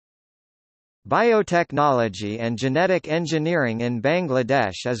Biotechnology and genetic engineering in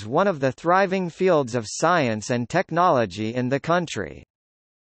Bangladesh is one of the thriving fields of science and technology in the country.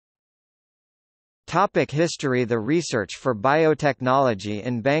 History. The research for biotechnology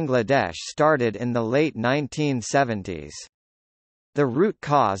in Bangladesh started in the late 1970s. The root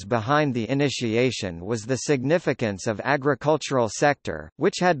cause behind the initiation was the significance of agricultural sector,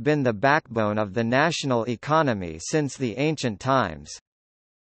 which had been the backbone of the national economy since the ancient times.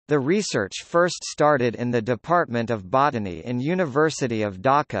 The research first started in the Department of Botany in University of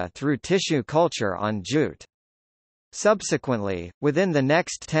Dhaka through tissue culture on jute. Subsequently, within the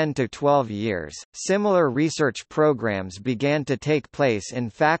next 10 to 12 years, similar research programs began to take place in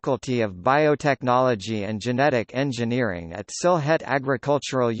Faculty of Biotechnology and Genetic Engineering at Sylhet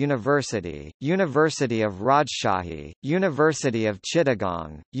Agricultural University, University of Rajshahi, University of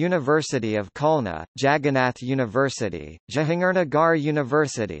Chittagong, University of Khulna, Jagannath University, Jahangirnagar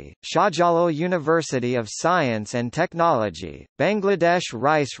University, Shahjalal University of Science and Technology, Bangladesh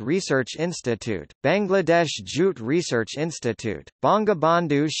Rice Research Institute, Bangladesh Jute Research Institute,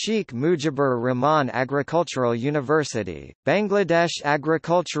 Bangabandhu Sheikh Mujibur Rahman Agricultural University, Bangladesh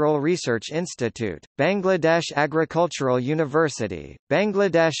Agricultural Research Institute, Bangladesh Agricultural University,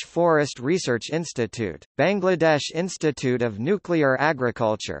 Bangladesh Forest Research Institute, Bangladesh Institute of Nuclear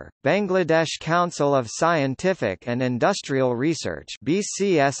Agriculture, Bangladesh Council of Scientific and Industrial Research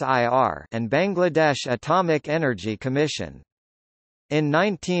 (BCSIR), and Bangladesh Atomic Energy Commission. In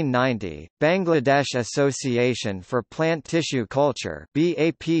 1990, Bangladesh Association for Plant Tissue Culture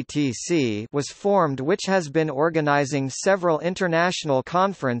 (BAPTC) was formed, which has been organizing several international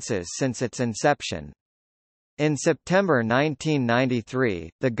conferences since its inception. In September 1993,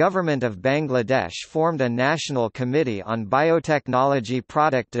 the Government of Bangladesh formed a National Committee on Biotechnology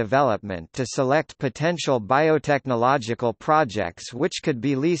Product Development to select potential biotechnological projects which could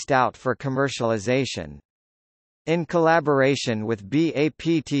be leased out for commercialization. In collaboration with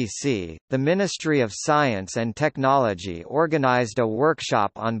BAPTC, the Ministry of Science and Technology organized a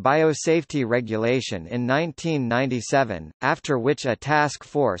workshop on biosafety regulation in 1997, after which a task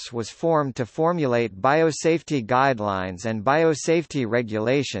force was formed to formulate biosafety guidelines and biosafety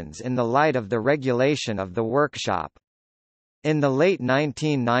regulations in the light of the regulation of the workshop. In the late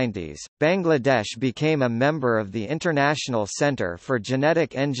 1990s, Bangladesh became a member of the International Centre for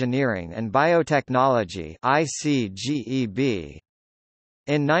Genetic Engineering and Biotechnology (ICGEB).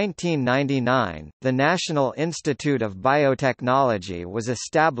 In 1999, the National Institute of Biotechnology was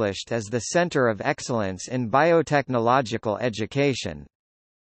established as the Centre of Excellence in Biotechnological Education.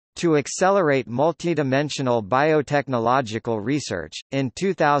 To accelerate multidimensional biotechnological research, in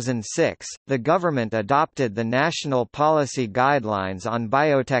 2006, the government adopted the National Policy Guidelines on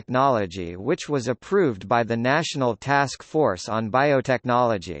Biotechnology, which was approved by the National Task Force on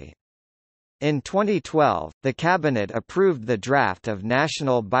Biotechnology. In 2012, the Cabinet approved the draft of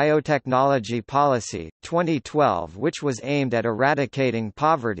National Biotechnology Policy, 2012, which was aimed at eradicating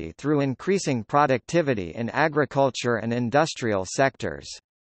poverty through increasing productivity in agriculture and industrial sectors.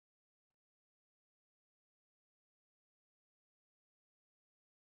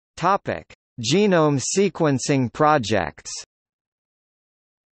 Genome sequencing projects.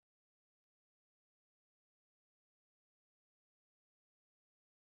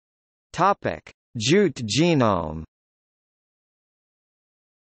 Jute genome.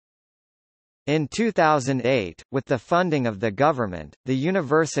 In 2008, with the funding of the government, the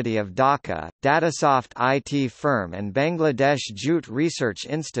University of Dhaka, Datasoft IT firm and Bangladesh Jute Research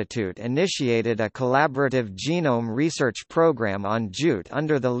Institute initiated a collaborative genome research program on jute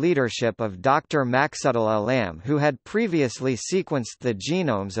under the leadership of Dr. Maqsudul Alam, who had previously sequenced the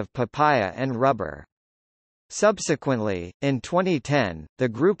genomes of papaya and rubber. Subsequently, in 2010, the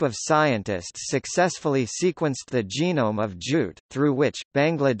group of scientists successfully sequenced the genome of jute, through which,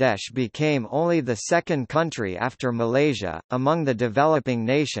 Bangladesh became only the second country after Malaysia, among the developing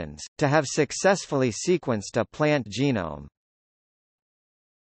nations, to have successfully sequenced a plant genome.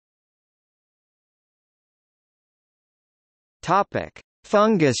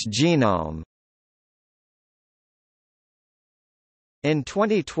 Fungus genome. In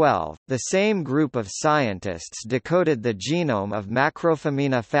 2012, the same group of scientists decoded the genome of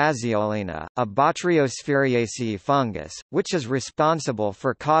Macrophamina phaseolina, a Botryospheriaceae fungus, which is responsible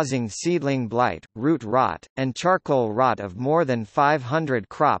for causing seedling blight, root rot, and charcoal rot of more than 500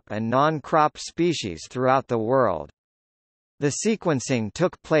 crop and non-crop species throughout the world. The sequencing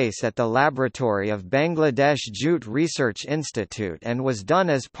took place at the laboratory of Bangladesh Jute Research Institute and was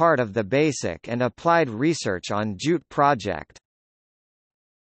done as part of the Basic and Applied Research on Jute project.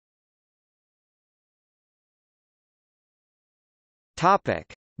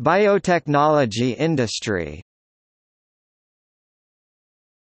 Biotechnology industry.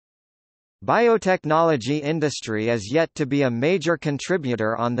 Biotechnology industry is yet to be a major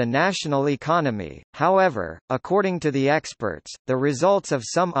contributor on the national economy. However, according to the experts, the results of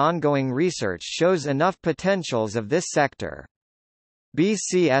some ongoing research shows enough potentials of this sector.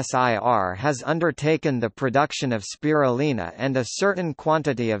 BCSIR has undertaken the production of spirulina, and a certain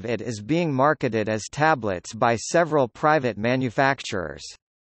quantity of it is being marketed as tablets by several private manufacturers.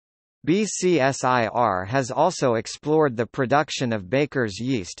 BCSIR has also explored the production of baker's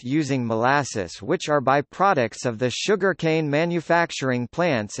yeast using molasses, which are byproducts of the sugarcane manufacturing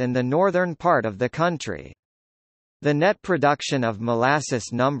plants in the northern part of the country. The net production of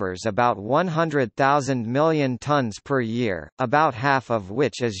molasses numbers about 100,000 million tons per year, about half of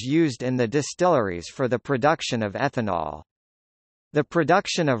which is used in the distilleries for the production of ethanol. The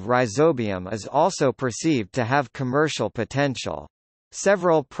production of rhizobium is also perceived to have commercial potential.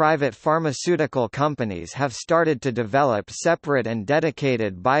 Several private pharmaceutical companies have started to develop separate and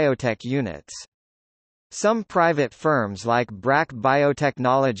dedicated biotech units. Some private firms like BRAC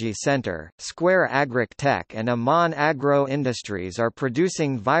Biotechnology Center, Square Agritech and Amman Agro Industries are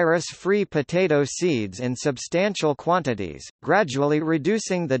producing virus-free potato seeds in substantial quantities, gradually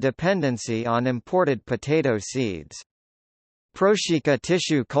reducing the dependency on imported potato seeds. Proshika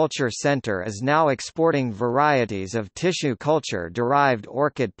Tissue Culture Center is now exporting varieties of tissue culture-derived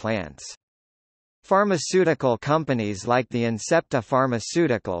orchid plants. Pharmaceutical companies like the Incepta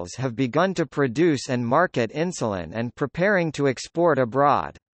Pharmaceuticals have begun to produce and market insulin and preparing to export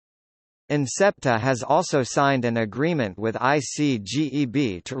abroad. Incepta has also signed an agreement with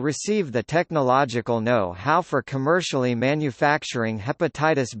ICGEB to receive the technological know-how for commercially manufacturing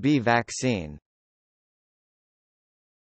hepatitis B vaccine.